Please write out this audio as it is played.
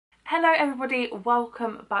Hello everybody,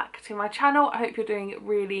 welcome back to my channel. I hope you're doing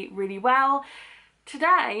really well.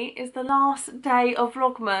 Today is the last day of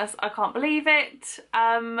Vlogmas. I can't believe it.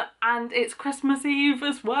 And it's Christmas Eve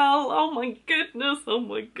as well. Oh my goodness, oh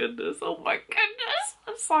my goodness, oh my goodness.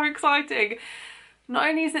 It's so exciting. Not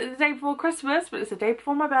only is it the day before Christmas, but it's the day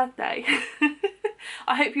before my birthday.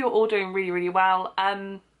 I hope you're all doing really well.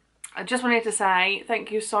 I just wanted to say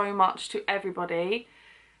thank you so much to everybody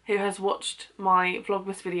who has watched my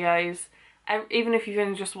Vlogmas videos, even if you've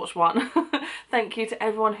only just watched one. Thank you to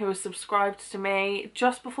everyone who has subscribed to me.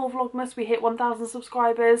 Just before Vlogmas we hit 1,000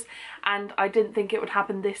 subscribers and I didn't think it would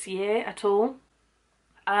happen this year at all.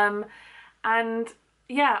 And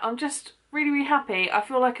yeah, I'm just really happy. I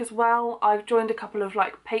feel like as well I've joined a couple of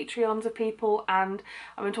like Patreons of people and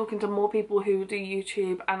I've been talking to more people who do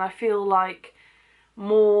YouTube, and I feel like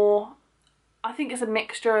I think it's a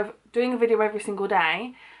mixture of doing a video every single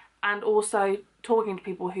day and also talking to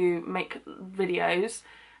people who make videos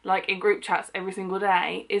like in group chats every single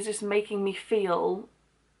day is just making me feel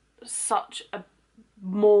such a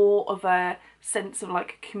more of a sense of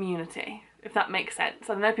like community, if that makes sense.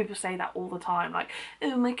 I know people say that all the time, like,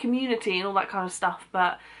 oh, my community and all that kind of stuff,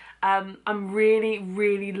 but I'm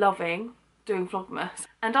really loving doing Vlogmas.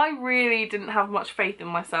 And I really didn't have much faith in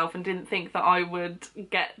myself and didn't think that I would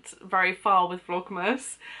get very far with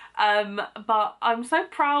Vlogmas, but I'm so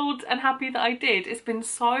proud and happy that I did. It's been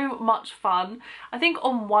so much fun. I think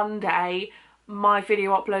on one day my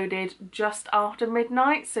video uploaded just after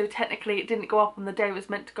midnight, so technically it didn't go up on the day it was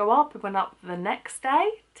meant to go up. It went up the next day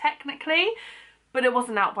technically, but it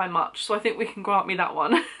wasn't out by much, so I think we can grant me that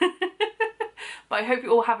one. But I hope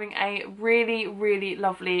you're all having a really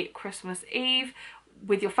lovely Christmas Eve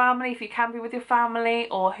with your family, if you can be with your family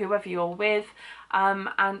or whoever you're with, and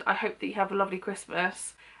I hope that you have a lovely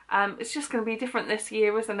Christmas. It's just going to be different this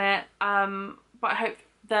year, isn't it? But I hope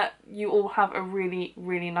that you all have a really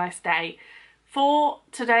nice day. For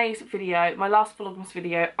today's video, my last Vlogmas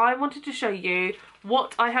video, I wanted to show you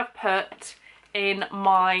what I have put in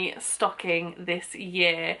my stocking this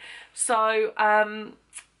year. So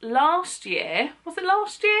last year, was it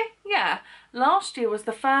last year? Yeah, last year was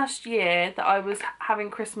the first year that I was having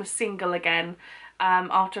Christmas single again,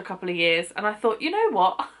 after a couple of years, and I thought, you know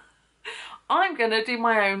what, I'm gonna do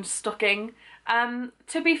my own stocking.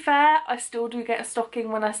 To be fair, I still do get a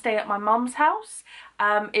stocking when I stay at my mum's house.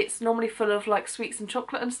 It's normally full of like sweets and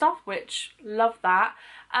chocolate and stuff, which love that,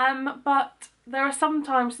 but there are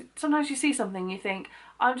sometimes you see something you think,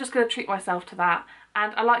 I'm just going to treat myself to that,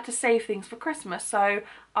 and I like to save things for Christmas, so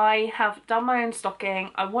I have done my own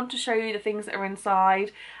stocking. I want to show you the things that are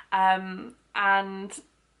inside, and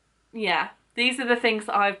yeah, these are the things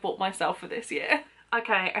that I've bought myself for this year.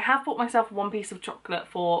 Okay, I have bought myself one piece of chocolate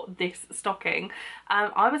for this stocking.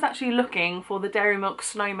 I was actually looking for the Dairy Milk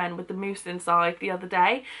snowmen with the mousse inside the other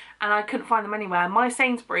day and I couldn't find them anywhere. My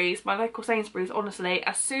Sainsbury's, my local Sainsbury's, honestly,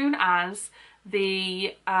 as soon as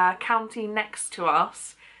the county next to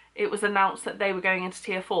us, it was announced that they were going into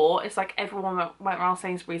tier 4, it's like everyone went around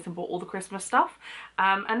Sainsbury's and bought all the Christmas stuff.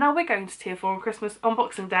 And now we're going to tier 4 on Christmas, on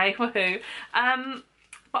Boxing Day, woohoo.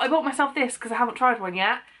 But I bought myself this because I haven't tried one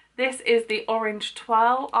yet. This is the orange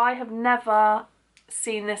twirl. I have never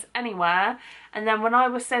seen this anywhere, and then when I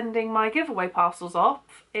was sending my giveaway parcels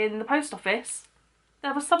off in the post office,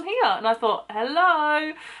 there was some here and I thought,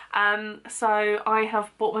 hello. So I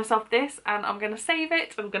have bought myself this and I'm going to save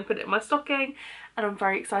it, I'm going to put it in my stocking, and I'm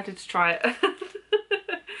very excited to try it.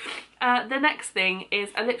 The next thing is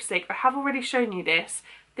a lipstick. I have already shown you this.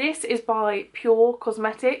 This is by Pure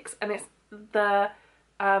Cosmetics and it's the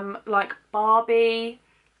like Barbie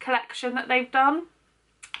collection that they've done.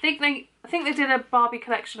 I think they did a Barbie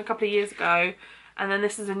collection a couple of years ago, and then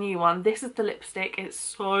this is a new one. This is the lipstick. It's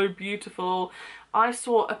so beautiful. I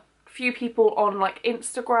saw a few people on like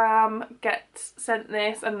Instagram get sent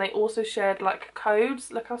this, and they also shared like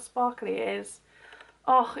codes. Look how sparkly it is.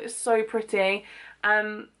 Oh, it's so pretty.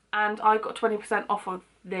 And I got 20% off of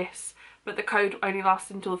this, but the code only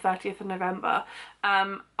lasts until the 30th of November.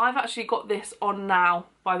 I've actually got this on now,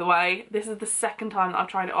 by the way. This is the second time that I've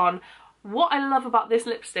tried it on. What I love about this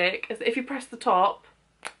lipstick is that if you press the top,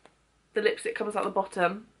 the lipstick comes out the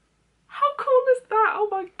bottom. How cool is that? Oh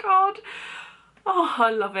my god. Oh,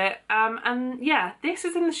 I love it. And yeah, this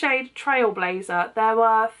is in the shade Trailblazer. There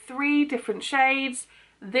were 3 different shades.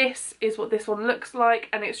 This is what this one looks like,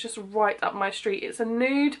 and it's just right up my street. It's a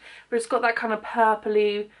nude, but it's got that kind of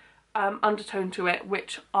purpley undertone to it,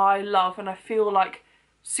 which I love and I feel like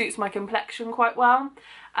suits my complexion quite well.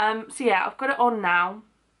 So yeah, I've got it on now.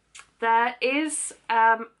 There is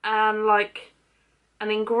like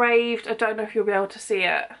an engraved, I don't know if you'll be able to see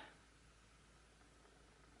it,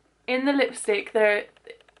 in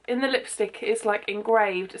the lipstick it's like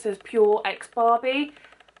engraved, it says Pure X Barbie.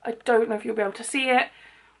 I don't know if you'll be able to see it.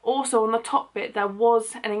 Also on the top bit there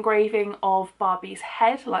was an engraving of Barbie's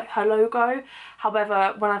head, like her logo.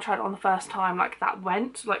 However, when I tried it on the first time, like that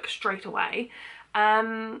went like straight away.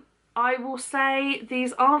 I will say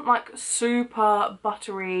these aren't like super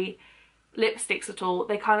buttery lipsticks at all.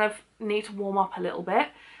 They kind of need to warm up a little bit,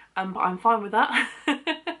 but I'm fine with that.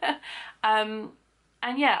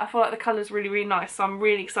 And yeah, I feel like the colour's really, really nice, so I'm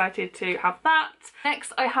really excited to have that.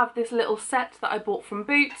 Next, I have this little set that I bought from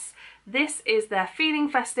Boots. This is their Feeling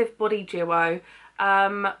Festive Body Duo.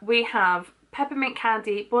 We have peppermint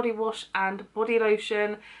candy, body wash and body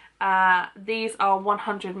lotion. These are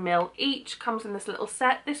 100ml each, comes in this little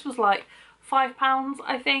set. This was like £5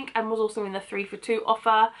 I think, and was also in the 3 for 2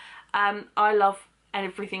 offer. I love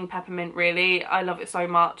everything peppermint really, I love it so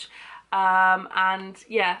much. And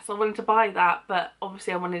yeah, so I wanted to buy that, but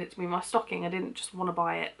obviously I wanted it to be in my stocking, I didn't just want to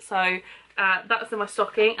buy it. So that's in my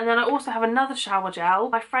stocking. And then I also have another shower gel.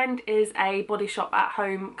 My friend is a Body Shop at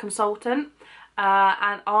Home consultant,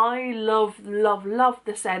 and I love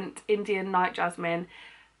the scent Indian Night Jasmine.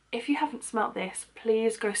 If you haven't smelt this,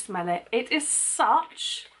 please go smell it. It is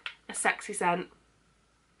such a sexy scent.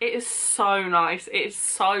 It is so nice. It is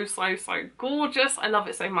so gorgeous. I love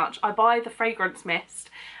it so much. I buy the fragrance mist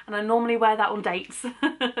and I normally wear that on dates.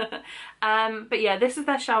 But yeah, this is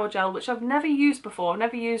their shower gel, which I've never used before. I've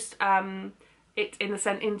never used it in the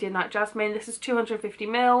scent Indian Night Jasmine. This is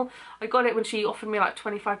 250ml. I got it when she offered me like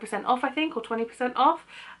 25% off, I think, or 20% off.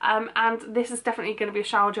 And this is definitely going to be a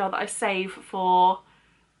shower gel that I save for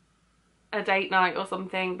a date night or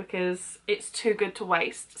something, because it's too good to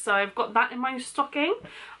waste. So I've got that in my stocking.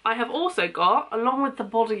 I have also got, along with the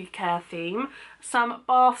body care theme, some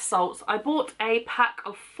bath salts. I bought a pack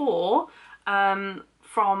of 4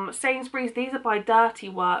 from Sainsbury's. These are by Dirty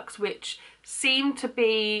Works, which seem to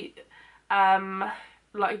be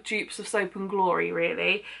like dupes of Soap and Glory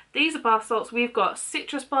really. These are bath salts. We've got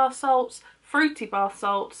citrus bath salts, fruity bath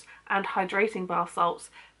salts and hydrating bath salts.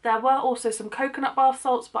 There were also some coconut bath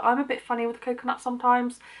salts, but I'm a bit funny with coconut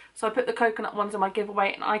sometimes, so I put the coconut ones in my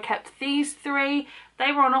giveaway and I kept these 3.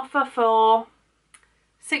 They were on offer for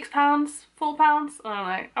 £6, £4, I don't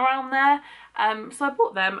know, around there. So I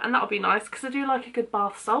bought them, and that'll be nice because I do like a good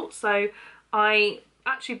bath salt. So I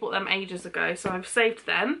actually bought them ages ago, so I've saved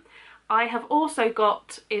them. I have also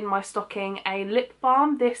got in my stocking a lip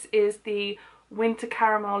balm. This is the Winter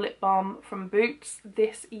Caramel Lip Balm from Boots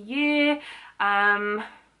this year.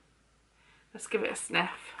 Let's give it a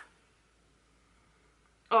sniff.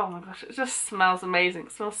 Oh my gosh, it just smells amazing.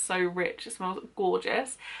 It smells so rich, it smells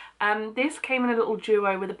gorgeous. This came in a little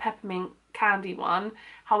duo with a peppermint candy one.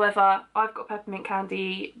 However, I've got peppermint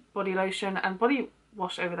candy body lotion and body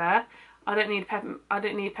wash over there. I don't need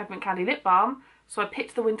peppermint candy lip balm, so I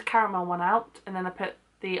picked the Winter Caramel one out and then I put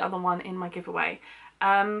the other one in my giveaway.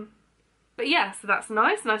 But yeah, so that's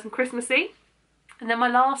nice and Christmassy. And then my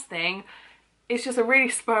last thing, it's just a really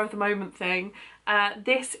spur of the moment thing.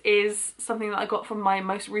 This is something that I got from my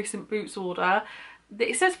most recent Boots order.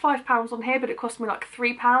 It says £5 on here, but it cost me like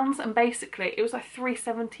 £3, and basically it was like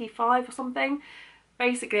 £3.75 or something.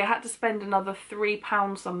 Basically I had to spend another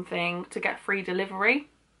 £3 something to get free delivery,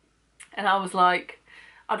 and I was like,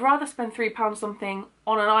 I'd rather spend £3 something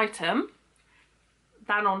on an item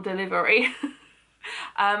than on delivery.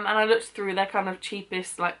 And I looked through their kind of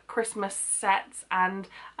cheapest like Christmas sets, and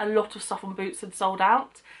a lot of stuff on Boots had sold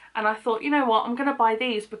out, and I thought, you know what, I'm gonna buy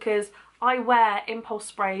these because I wear impulse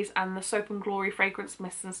sprays and the Soap and Glory fragrance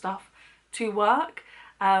mists and stuff to work.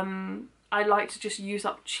 I like to just use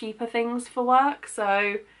up cheaper things for work,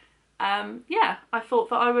 so yeah, I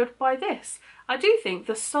thought that I would buy this. I do think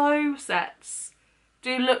the So sets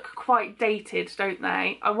do look quite dated, don't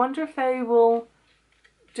they? I wonder if they will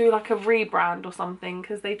do like a rebrand or something,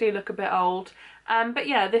 because they do look a bit old. But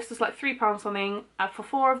yeah, this was like £3 something for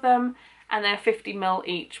 4 of them, and they're 50ml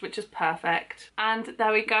each, which is perfect. And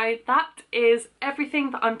there we go, that is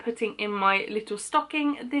everything that I'm putting in my little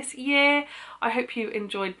stocking this year. I hope you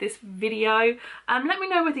enjoyed this video. Let me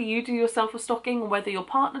know whether you do yourself a stocking, or whether your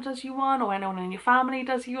partner does you one, or anyone in your family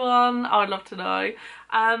does you one. I would love to know.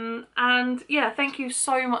 And yeah, thank you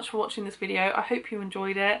so much for watching this video. I hope you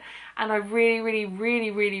enjoyed it, and I really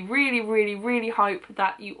hope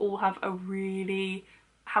that you all have a really,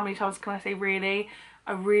 how many times can I say really?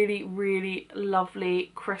 A really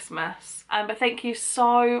lovely Christmas. But thank you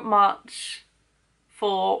so much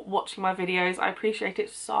for watching my videos. I appreciate it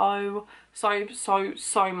so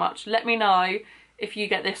much. Let me know if you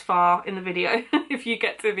get this far in the video, if you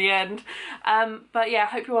get to the end. But yeah, I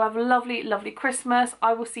hope you all have a lovely, lovely Christmas.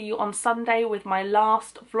 I will see you on Sunday with my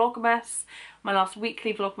last Vlogmas, my last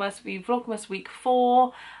weekly Vlogmas, will be Vlogmas week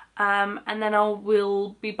 4. And then I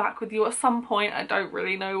will be back with you at some point, I don't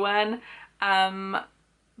really know when.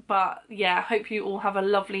 But yeah, I hope you all have a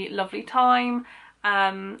lovely, lovely time.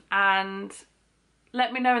 And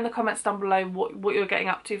let me know in the comments down below what you're getting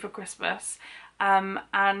up to for Christmas.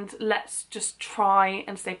 And let's just try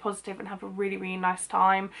and stay positive and have a really, really nice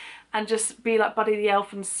time. And just be like Buddy the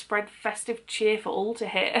Elf and spread festive cheer for all to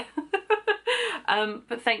hear.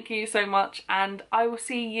 But thank you so much, and I will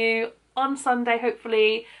see you on Sunday,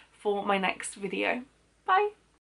 hopefully, for my next video. Bye!